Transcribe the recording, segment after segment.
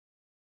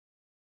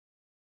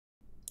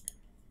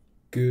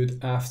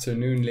Good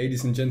afternoon,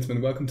 ladies and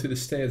gentlemen. Welcome to the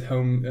Stay at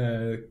Home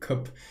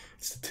Cup.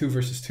 It's the 2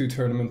 versus 2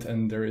 tournament,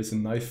 and there is a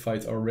knife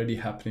fight already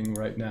happening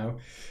right now.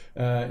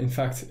 In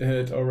fact,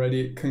 it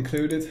already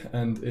concluded,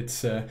 and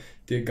it's the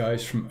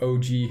guys from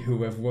OG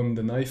who have won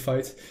the knife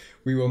fight.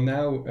 We will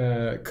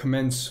now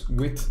commence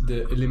with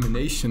the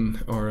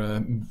elimination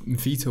or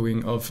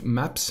vetoing of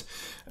maps,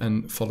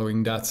 and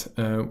following that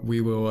we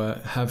will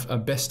have a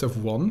best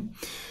of one.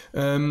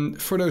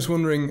 For those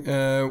wondering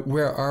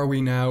where are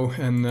we now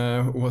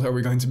and what are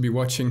we going to be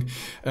watching,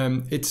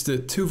 it's the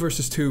 2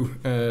 versus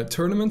 2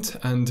 tournament,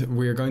 and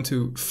we're going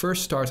to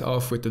first start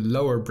off with the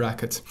lower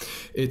bracket.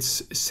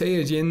 It's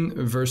Sayajin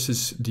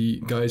versus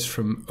the guys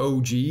from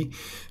OG.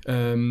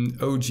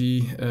 OG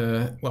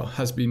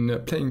has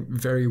been playing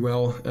very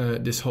well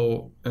this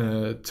whole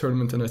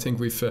tournament, and I think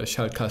we've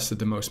shoutcasted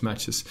the most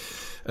matches.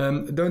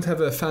 Don't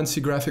have a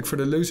fancy graphic for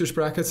the losers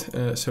bracket,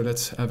 so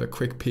let's have a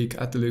quick peek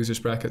at the losers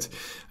bracket.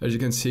 As you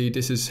can see,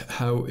 this is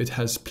how it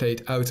has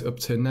played out up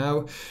to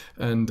now,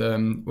 and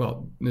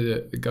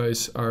the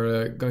guys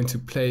are going to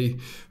play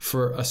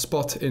for a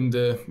spot in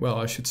the,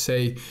 I should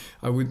say,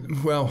 how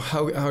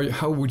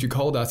would you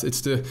call that?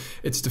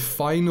 It's the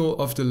final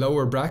of the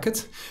lower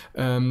bracket.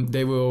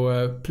 They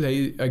will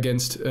play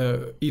against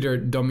either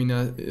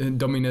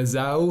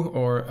Dominazao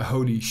or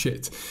Holy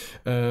Shit,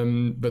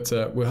 but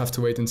we'll have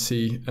to wait and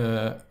see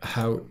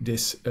how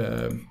this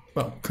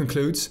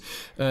concludes.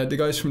 The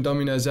guys from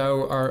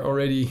Dominazao are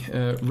already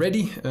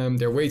ready.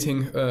 They're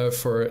waiting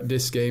for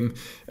this game,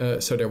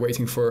 so they're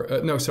waiting for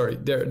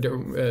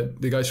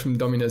the guys from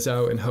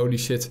Dominazao and Holy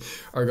Shit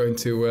are going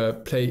to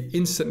play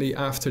instantly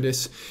after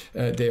this.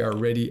 They are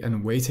ready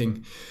and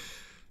waiting.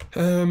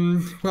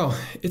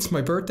 It's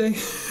my birthday,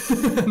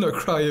 and I'll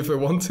cry if I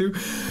want to,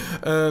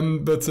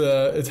 but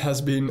it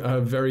has been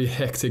a very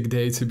hectic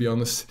day, to be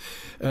honest.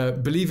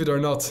 Believe it or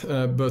not,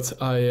 but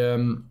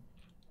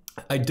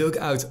I dug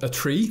out a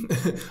tree.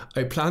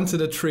 I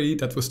planted a tree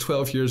that was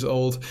 12 years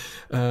old,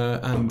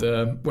 and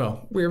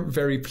we're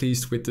very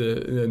pleased with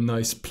the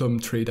nice plum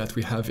tree that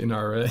we have in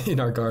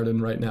our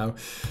garden right now.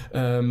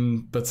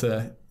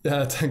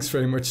 Thanks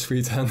very much,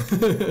 Sweet Anne.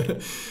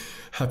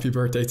 Happy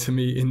birthday to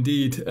me,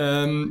 indeed.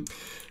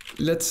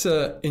 Let's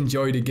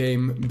enjoy the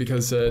game,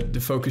 because the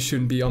focus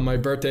shouldn't be on my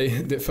birthday.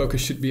 The focus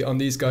should be on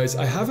these guys.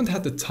 I haven't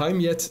had the time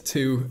yet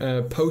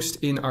to post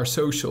in our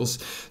socials,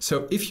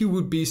 so if you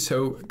would be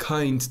so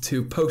kind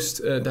to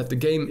post that the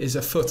game is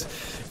afoot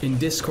in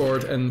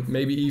Discord and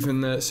maybe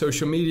even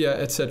social media,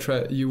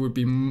 etc., you would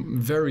be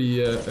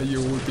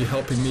you would be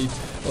helping me.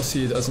 I'll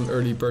see it as an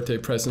early birthday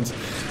present.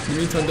 In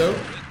the meantime, though,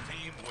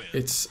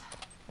 it's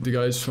the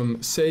guys from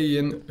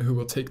Sayajin who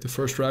will take the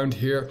first round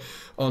here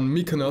on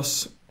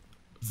Mykonos.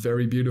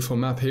 Very beautiful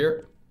map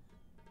here.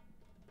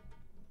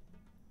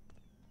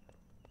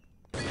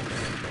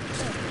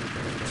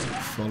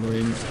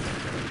 Following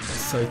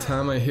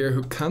Saitama here,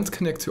 who can't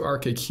connect to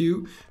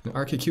RKQ, and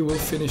RKQ will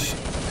finish.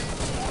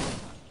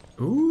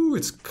 Ooh,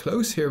 it's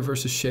close here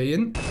versus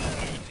Sayajin,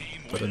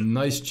 but a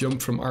nice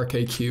jump from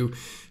RKQ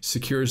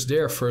secures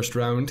their first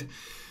round.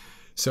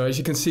 So as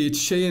you can see, it's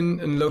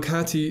Sayajin and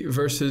Lokati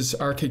versus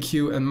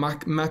RKQ and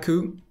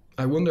Maku.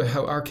 I wonder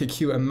how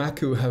RKQ and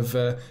Maku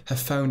have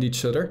found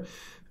each other,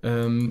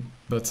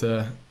 but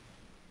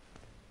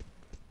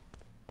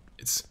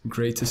it's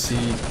great to see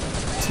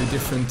two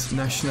different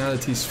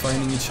nationalities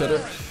finding each other.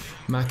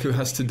 Maku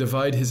has to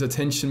divide his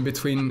attention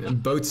between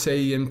both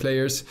Sayajin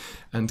players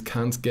and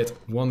can't get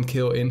one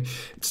kill in.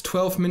 It's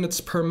 12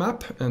 minutes per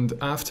map, and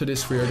after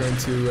this we are going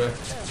to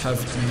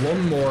have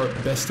one more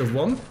best of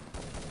one.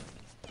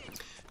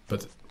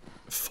 But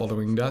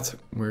following that,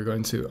 we're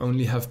going to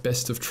only have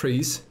best of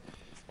threes.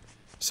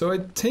 So I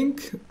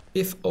think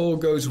if all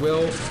goes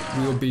well,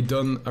 we'll be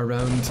done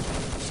around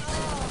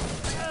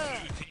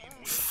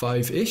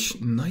 5-ish.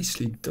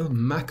 Nicely done,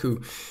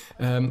 Maku.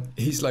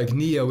 He's like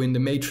Neo in the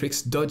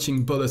Matrix,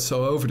 dodging bullets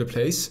all over the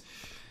place.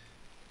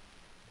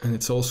 And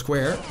it's all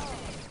square.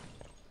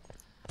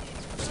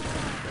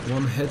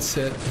 One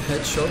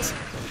headshot.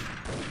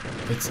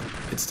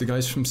 It's the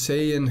guys from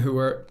Sayajin who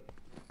are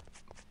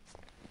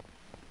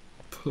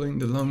pulling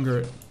the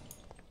longer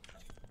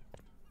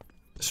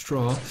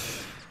straw.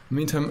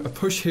 Meantime, a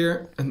push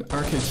here, and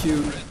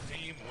RKQ,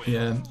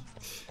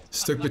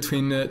 stuck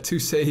between two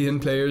Sayajin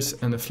players,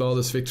 and a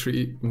flawless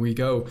victory we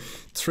go.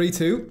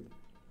 3-2.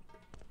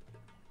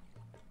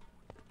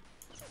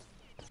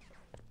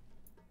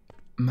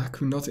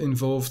 Maku not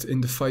involved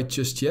in the fight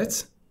just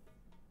yet.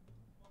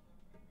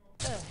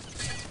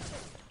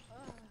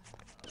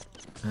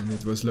 And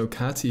it was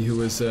Lokati who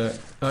was,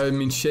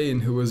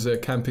 Sayajin who was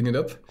camping it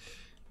up.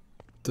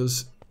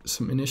 Does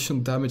some initial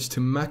damage to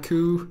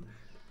Maku.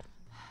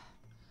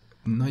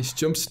 Nice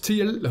jumps to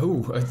your...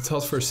 Oh, I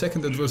thought for a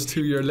second it was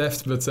to your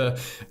left, but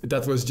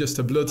that was just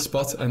a blood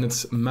spot, and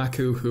it's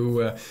Maku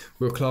who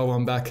will claw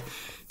one back.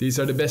 These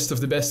are the best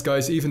of the best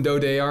guys. Even though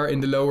they are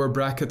in the lower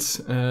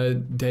brackets,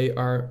 they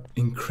are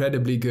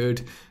incredibly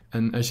good.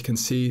 And as you can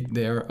see,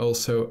 they are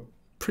also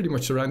pretty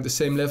much around the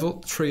same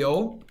level,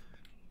 3-all.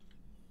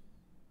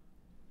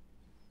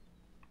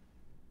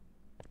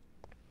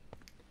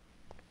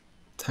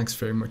 Thanks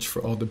very much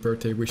for all the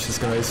birthday wishes,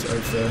 guys.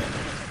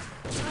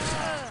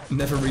 I've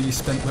never really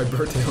spent my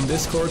birthday on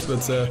Discord,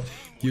 but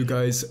you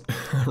guys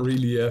are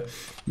really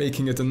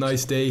making it a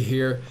nice day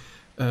here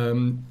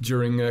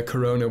during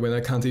Corona when I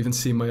can't even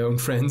see my own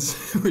friends,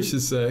 which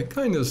is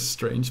kind of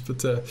strange,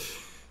 but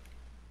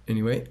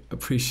anyway,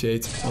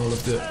 appreciate all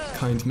of the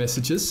kind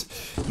messages.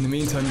 In the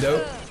meantime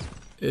though,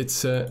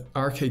 it's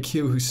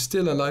RKQ who's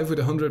still alive with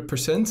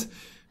 100%,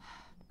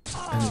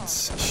 and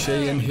it's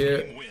Cheyenne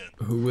here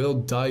who will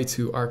die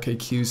to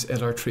RKQ's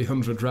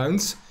LR300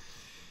 rounds.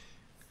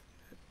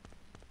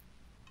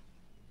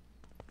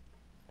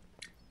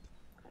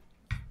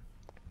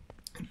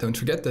 Don't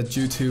forget that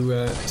due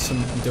to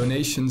some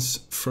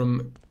donations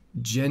from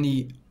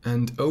Jenny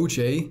and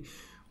OJ,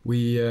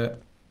 we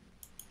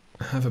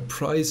have a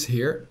prize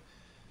here.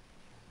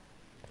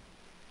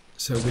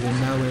 So within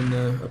now in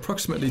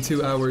approximately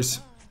 2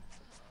 hours,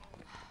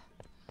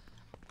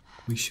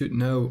 we should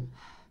know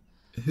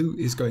who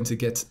is going to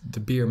get the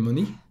beer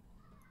money.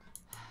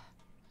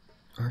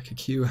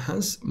 RKQ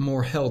has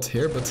more health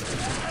here, but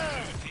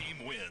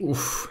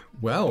oof,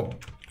 well,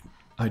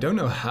 I don't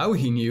know how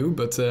he knew,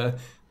 but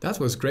that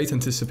was great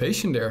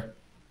anticipation there.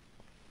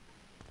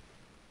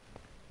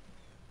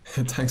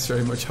 Thanks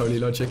very much, Holy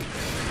Logic.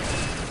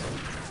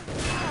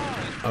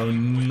 Oh,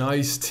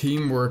 nice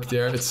teamwork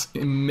there. It's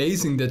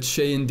amazing that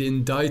Cheyenne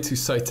didn't die to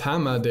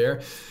Saitama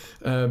there,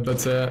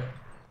 but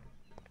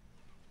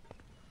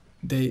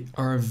they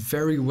are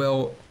very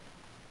well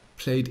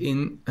played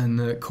in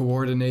and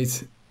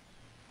coordinate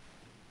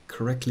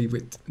correctly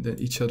with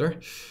each other.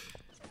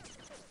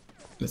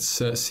 Let's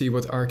see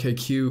what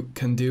RKQ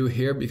can do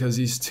here, because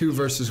he's 2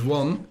 versus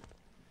 1.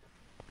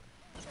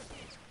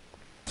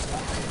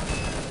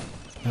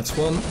 That's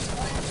 1.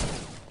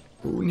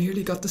 Ooh,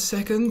 nearly got the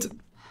second.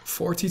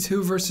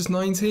 42 versus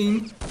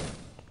 19.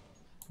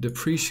 The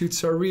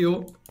pre-shoots are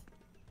real.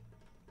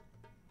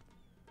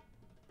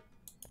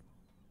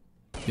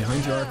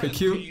 Behind you,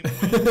 RKQ.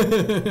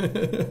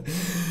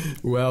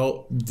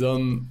 Well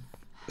done.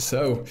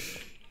 So,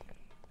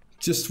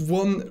 just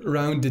 1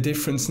 round the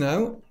difference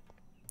now.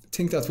 I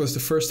think that was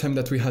the first time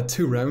that we had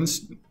 2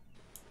 rounds.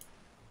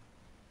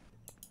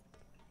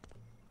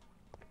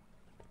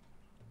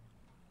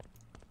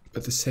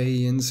 But the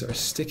Saiyans are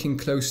sticking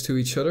close to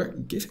each other,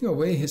 giving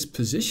away his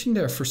position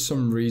there for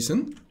some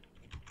reason.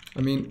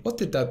 I mean, what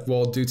did that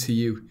wall do to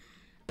you?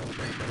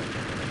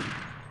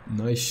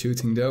 Nice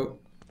shooting though.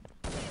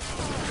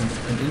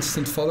 An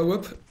instant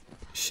follow-up.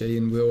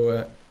 Cheyenne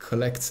will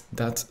collect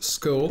that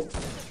skull.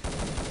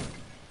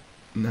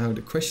 Now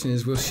the question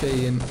is, will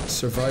Cheyenne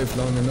survive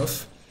long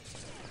enough?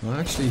 Well,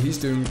 actually he's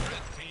doing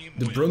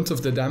the brunt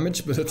of the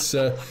damage, but it's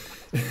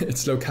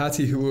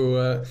Locati who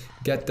will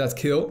get that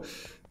kill.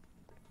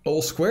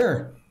 All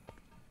square.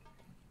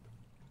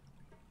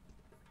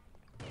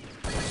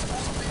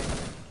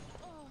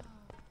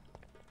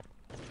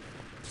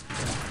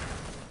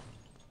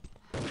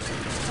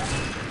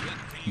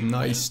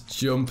 Nice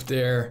jump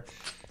there.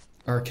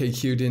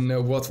 RKQ didn't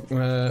know what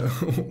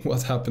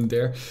what happened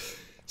there.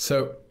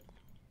 So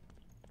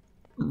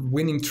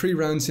winning 3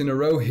 rounds in a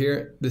row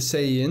here, the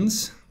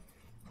Saiyans.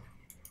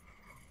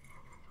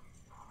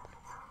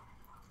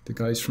 The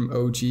guys from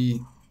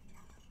OG,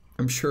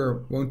 I'm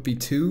sure, won't be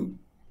too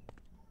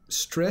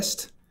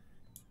stressed,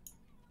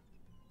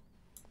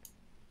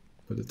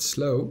 but it's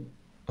slow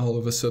all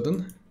of a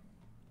sudden.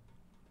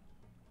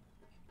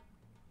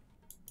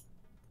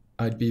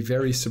 I'd be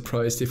very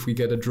surprised if we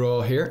get a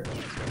draw here.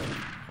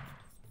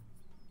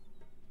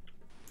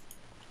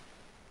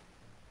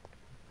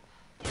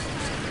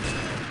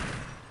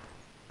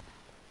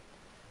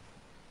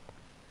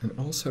 And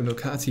also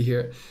Locati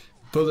here,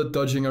 bullet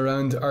dodging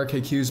around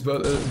RKQ's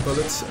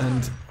bullets,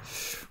 and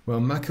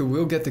well, Maku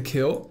will get the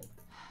kill.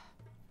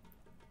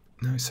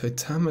 Now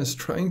Saitama is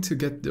trying to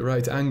get the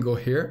right angle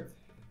here.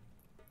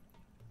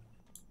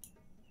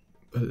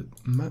 But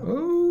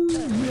oh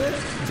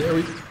yeah, there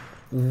we.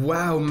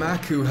 Wow,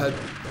 Maku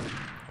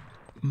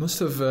must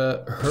have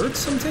heard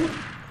something.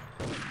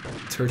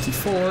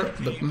 34,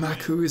 but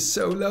Maku is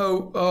so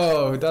low.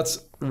 Oh,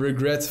 that's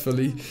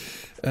regretfully.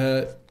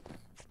 That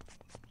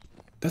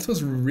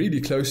was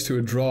really close to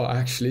a draw,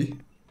 actually.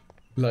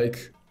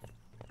 Like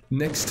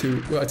next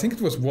to. Well, I think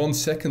it was 1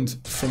 second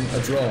from a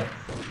draw.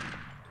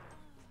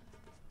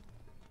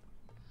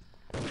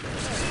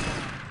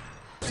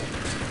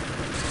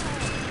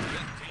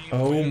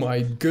 Oh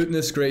my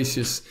goodness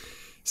gracious.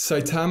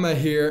 Saitama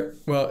here,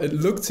 well, it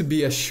looked to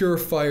be a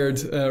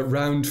sure-fired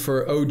round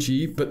for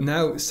OG, but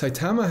now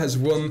Saitama has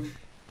won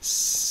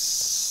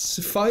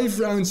 5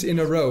 rounds in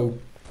a row.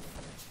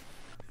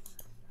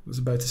 I was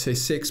about to say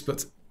 6,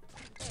 but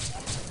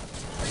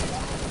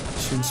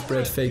shouldn't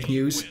spread fake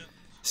news.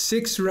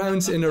 6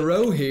 rounds in a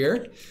row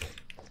here,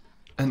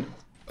 and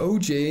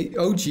OG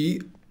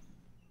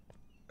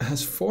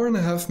has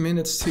 4.5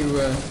 minutes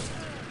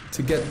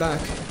to get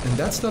back, and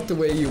that's not the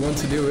way you want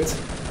to do it.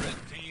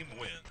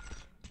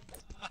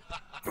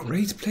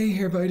 Great play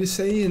here by the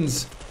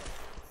Saiyans.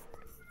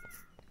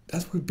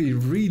 That would be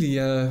really,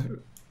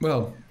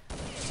 well,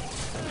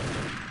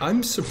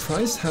 I'm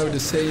surprised how the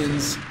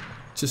Saiyans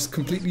just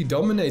completely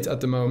dominate at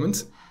the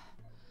moment.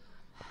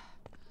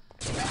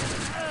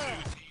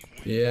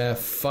 Yeah,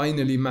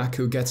 finally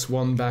Maku gets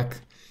one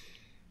back.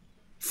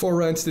 4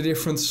 rounds the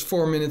difference,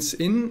 4 minutes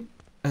in,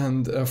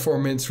 and 4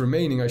 minutes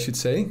remaining, I should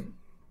say.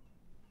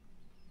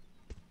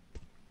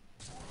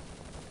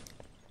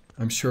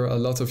 I'm sure a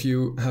lot of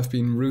you have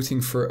been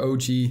rooting for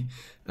OG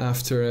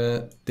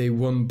after they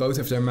won both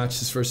of their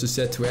matches versus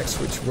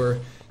Z2X, which were,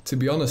 to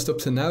be honest, up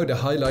to now the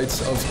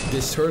highlights of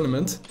this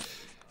tournament.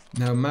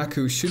 Now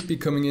Maku should be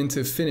coming in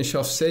to finish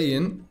off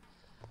Saiyan.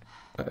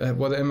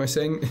 What am I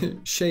saying?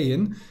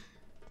 Saiyan.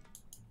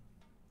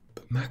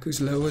 But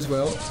Maku's low as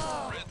well.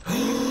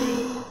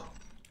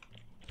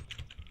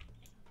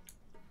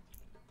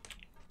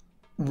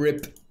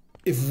 Rip.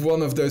 If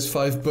one of those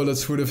 5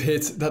 bullets would have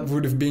hit, that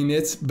would have been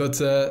it.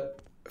 But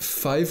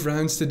 5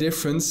 rounds the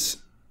difference.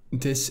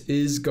 This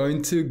is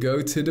going to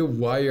go to the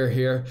wire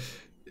here.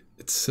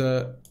 It's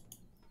the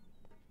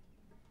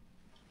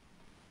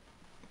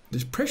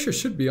pressure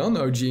should be on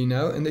OG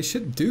now, and they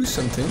should do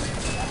something.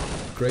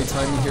 Great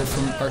timing here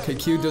from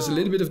RKQ. Does a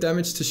little bit of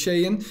damage to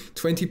Saiyan,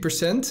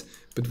 20%,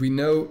 but we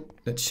know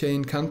that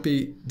Saiyan can't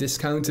be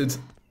discounted.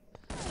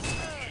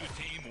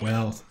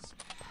 Well,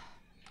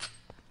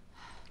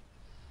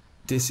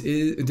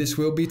 this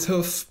will be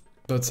tough,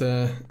 but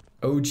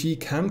OG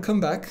can come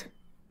back.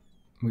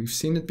 We've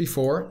seen it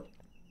before.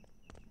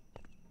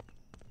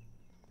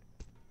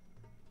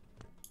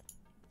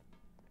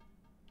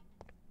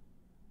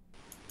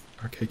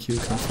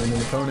 RKQ can't find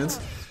an opponent.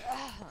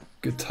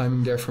 Good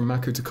timing there for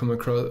Maku to come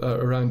across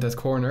around that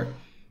corner.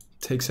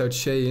 Takes out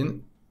Saiyan.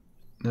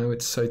 Now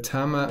it's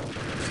Saitama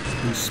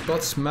who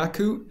spots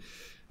Maku.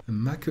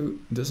 And Maku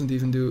doesn't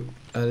even do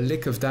a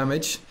lick of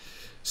damage.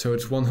 So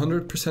it's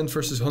 100%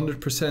 versus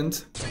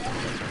 100%.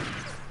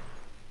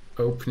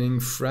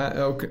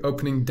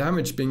 Opening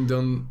damage being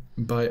done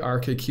by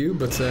RKQ,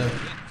 but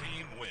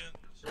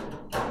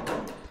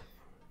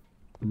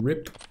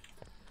rip.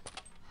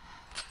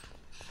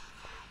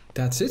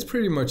 That's it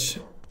pretty much.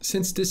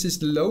 Since this is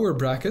the lower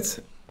bracket,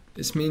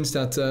 this means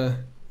that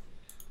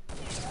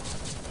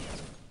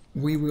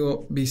we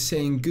will be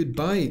saying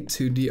goodbye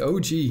to the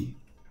OG.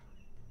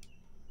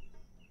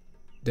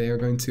 They are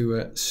going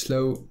to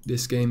slow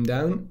this game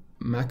down.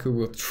 Maku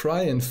will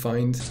try and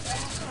find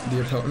the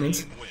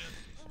opponent.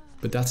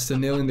 But that's the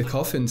nail in the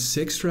coffin.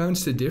 6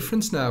 rounds the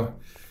difference now.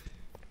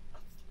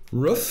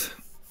 Rough.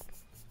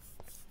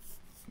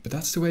 But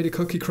that's the way the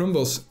cookie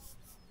crumbles.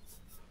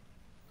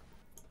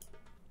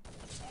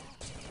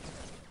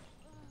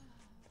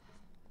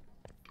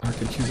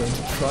 RKQ going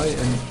to try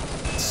and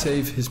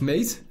save his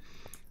mate.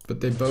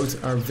 But they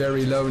both are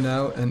very low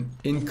now. And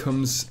in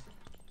comes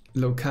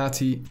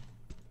Locati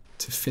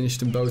to finish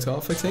them both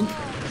off, I think.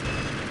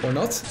 Or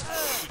not.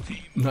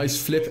 Nice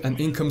flip, and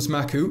in comes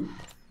Maku.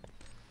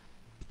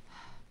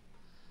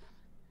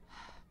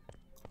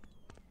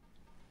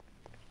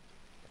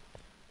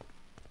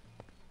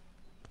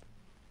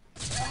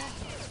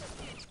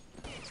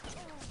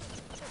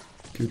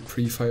 Good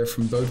pre-fire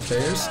from both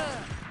players.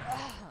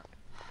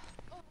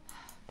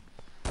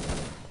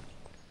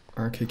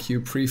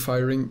 RKQ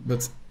pre-firing,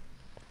 but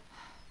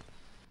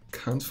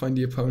can't find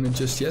the opponent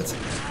just yet.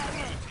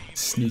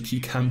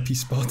 Sneaky campy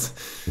spot,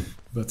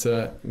 but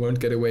won't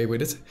get away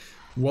with it.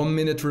 1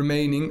 minute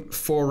remaining,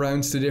 4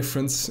 rounds the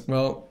difference.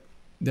 Well,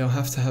 they'll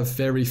have to have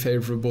very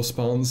favorable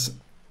spawns.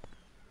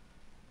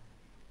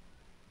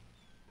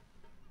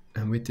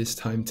 And with this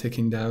time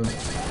ticking down,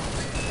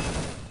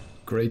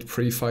 great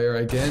pre-fire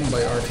again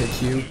by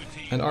RKQ.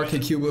 And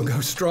RKQ will go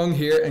strong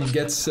here and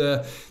gets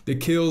the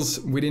kills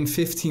within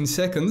 15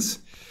 seconds.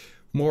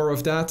 More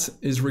of that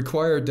is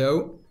required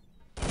though.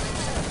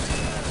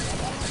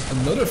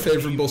 Another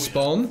favorable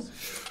spawn.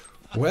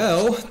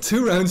 Well,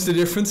 2 rounds the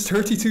difference,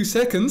 32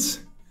 seconds.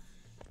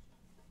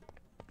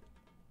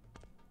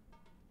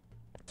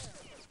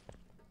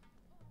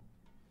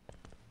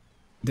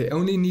 They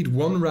only need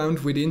 1 round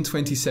within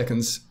 20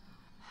 seconds.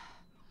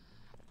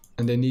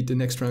 And they need the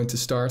next round to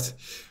start.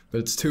 But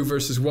it's 2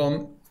 versus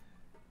 1.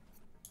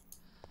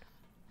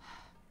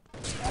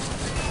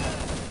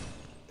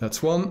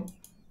 That's 1.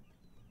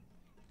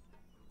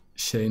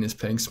 Shane is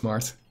playing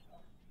smart.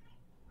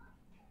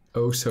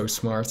 Oh, so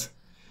smart.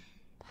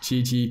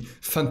 GG.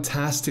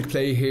 Fantastic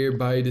play here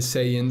by the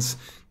Saiyans.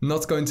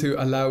 Not going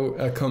to allow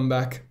a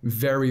comeback.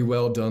 Very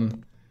well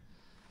done.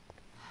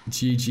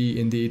 GG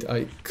indeed.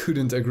 I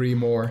couldn't agree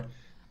more.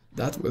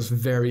 That was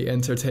very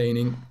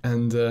entertaining.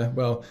 And,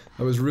 well,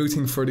 I was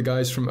rooting for the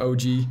guys from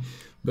OG.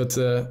 But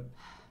that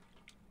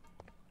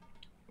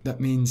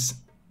means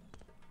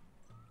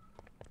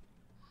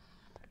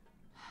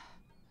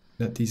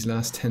that these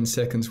last 10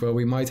 seconds, well,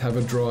 we might have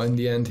a draw in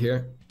the end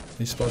here.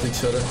 They spot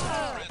each other.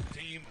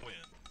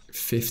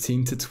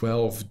 15 to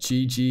 12.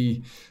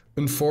 GG.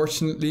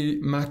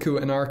 Unfortunately,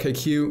 Maku and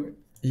RKQ,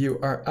 you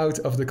are out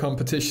of the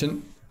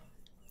competition.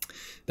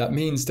 That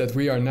means that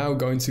we are now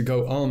going to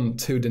go on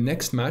to the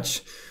next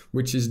match,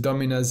 which is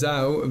Domina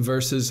Zhao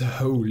versus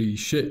Holy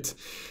Shit.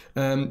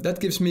 That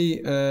gives me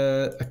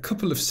a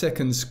couple of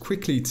seconds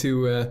quickly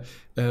to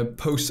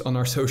post on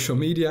our social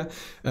media.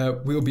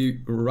 We'll be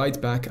right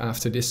back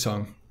after this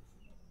song.